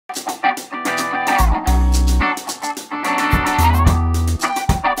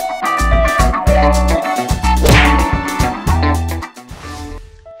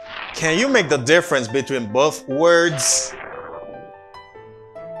Can you make the difference between both words?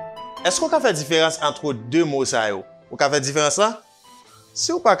 Est-ce qu'on peut faire différence entre deux mots ça yo? Ou ka faire différence là?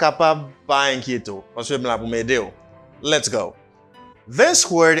 Si ou pas capable, pas inquiéto. Parce que je suis là pour m'aider. Let's go. This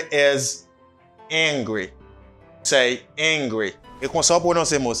word is angry. Say angry. Et qu'on s'en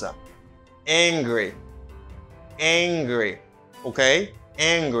prononce mot ça. Angry. Angry. Okay?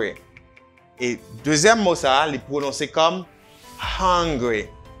 Angry. Et deuxième mot ça, il prononce comme hungry.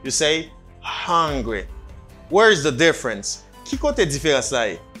 You say hungry. Where is the difference? Qui côté différence là?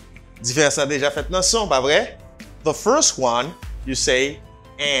 Différence là déjà fait dans son, pas vrai? The first one, you say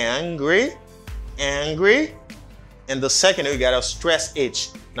angry, angry. And the second, you got a stress H.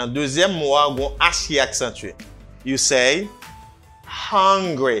 Dans le deuxième mot, on a H qui est accentué. You say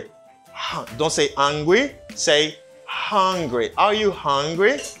hungry. Don't say hungry, say hungry. Are you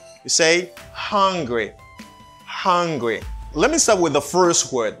hungry? You say hungry. Hungry. Let me start with the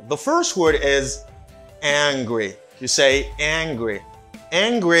first word. The first word is angry. You say angry.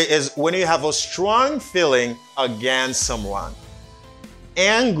 Angry is when you have a strong feeling against someone.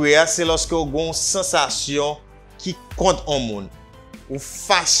 Angry, c'est lorsque vous avez une sensation qui contre un monde. Ou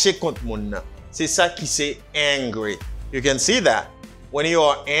fâché contre monde. C'est ça qui c'est angry. You can see that. When you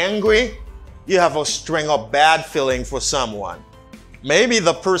are angry, you have a string of bad feeling for someone. Maybe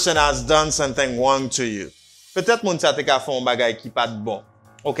the person has done something wrong to you. Peut-être moun sa te ka fè un bagay qui pas bon.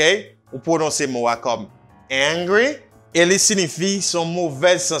 OK? Ou prononcer mot comme angry, et il signifie son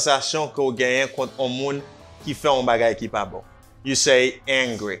mauvaise sensation que vous gagnez contre un monde qui fait un bagay qui pas bon. You say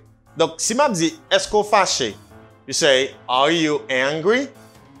angry. Donc si m'a dit est-ce qu'on fâché? You say are you angry?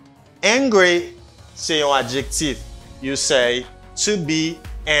 Angry c'est un adjectif. You say to be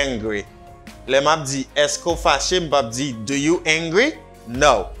angry. Le m'a dit est-ce qu'on fâché? M'a dit do you angry?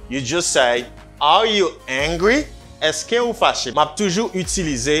 No. You just say are you angry? Est-ce que vous fâché? M'a toujours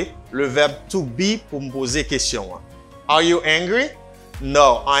utilisé le verbe to be pour me poser question. Are you angry?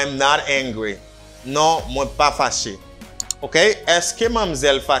 No, I'm not angry. Non, moi pas fâché. OK? Est-ce que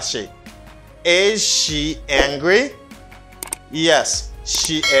mademoiselle fâché? Is she angry? Yes,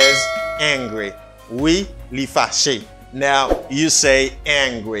 she is angry. Oui, li fâché. Now, you say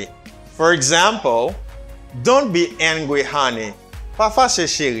angry. For example, don't be angry, honey. Pas fâché,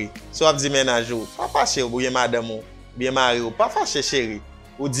 chérie. So, vous dites ménage ou, pas fâché, ou bien madame ou, bien mari ou, pas fâché, chérie.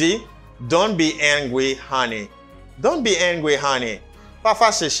 Ou dit, don't be angry, honey. Don't be angry, honey. Pas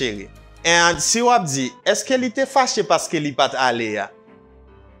fâché, chérie. And si vous dit, est-ce qu'elle était fâchée parce qu'elle n'est pas allée?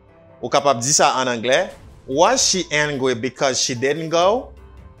 Ou capable de dire ça en anglais? Was she angry because she didn't go?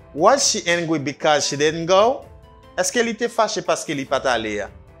 Was she angry because she didn't go? Est-ce qu'elle était fâchée parce qu'elle n'est pas allée?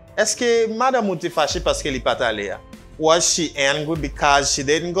 Est-ce que madame était fâchée parce qu'elle n'est pas allée? Was she angry because she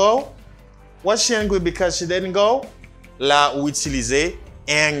didn't go? Was she angry because she didn't go? Là, vous utilisez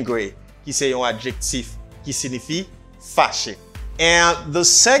angry, qui c'est un adjectif qui signifie fâché. And the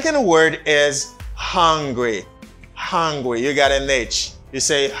second word is hungry. Hungry. You got an H. You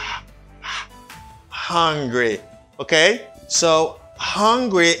say hungry. Okay? So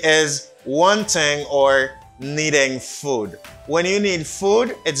hungry is wanting or needing food. When you need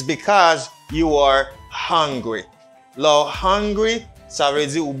food, it's because you are hungry. Là, hungry, ça veut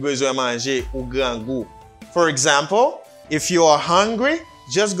dire ou besoin manger ou grand goût. For example, if you are hungry,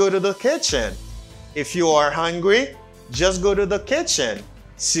 just go to the kitchen. If you are hungry, just go to the kitchen.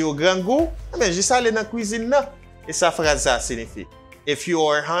 Si ou grand goût, juste aller dans la cuisine là. Et sa phrase ça signifie. If you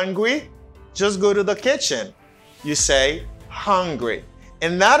are hungry, just go to the kitchen. You say hungry.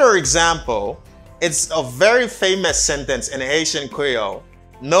 Another example, it's a very famous sentence in Haitian Creole.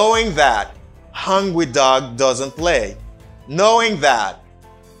 Knowing that hungry dog doesn't play. Knowing that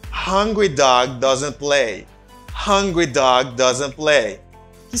hungry dog doesn't play. Hungry dog doesn't play.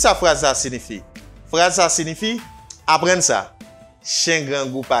 Qui sa phrase ça signifie? Phrase ça signifie apprendre ça. Chien grand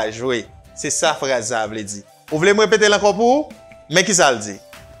goût pas jouer. C'est ça phrase ça veut dire. Vous voulez me répéter encore pour? Mais qui ça le dit?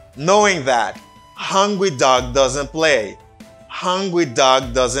 Knowing that hungry dog doesn't play. Hungry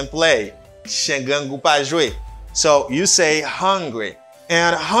dog doesn't play. Chien grand goût pas jouer. So you say hungry.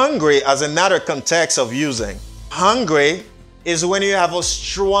 And hungry as another context of using. Hungry is when you have a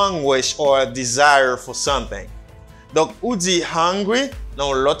strong wish or a desire for something. Donc, ou dit hungry,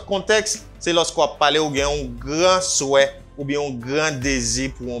 dans l'autre contexte, c'est lorsqu'on parle ou bien un grand souhait ou bien un grand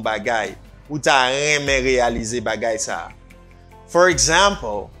désir pour un bagay. Ou t'as aimé réaliser bagay ça. For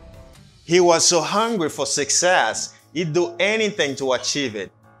example, he was so hungry for success, he'd do anything to achieve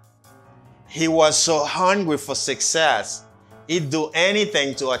it. He was so hungry for success, he'd do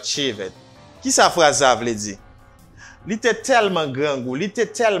anything to achieve it. Qui sa phrase ça veut dire? Il était tellement grand goût, il était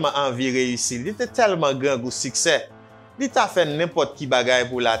tellement envie réussir, il était tellement grand goût succès. li ta fait n'importe qui bagay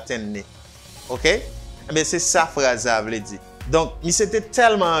pour l'atteindre. OK? Mais c'est ça phrase ça veut dire. Donc, mi c'était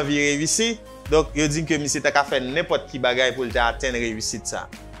tellement envie réussir, donc yo dit que mi c'était ka fait n'importe qui bagay pour atteindre réussite ça.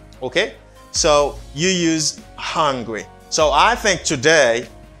 OK? So, you use hungry. So, I think today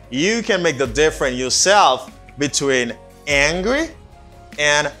you can make the difference yourself between angry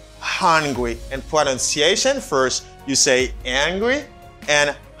and hungry. In pronunciation, first you say angry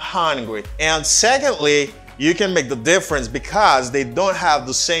and hungry. And secondly, you can make the difference because they don't have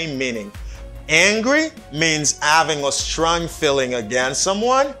the same meaning. Angry means having a strong feeling against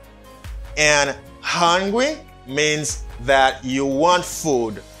someone, and hungry means that you want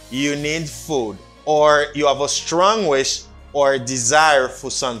food, you need food, or you have a strong wish or desire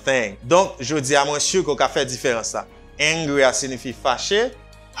for something. Donc, je dis à moi sûr qu'on a fait différence ça. Angry signifie fâché,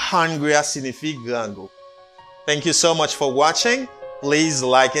 hungry signifie grand goût. Thank you so much for watching. Please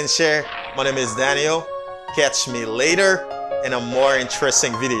like and share. My name is Daniel. Catch me later in a more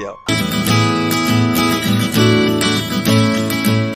interesting video.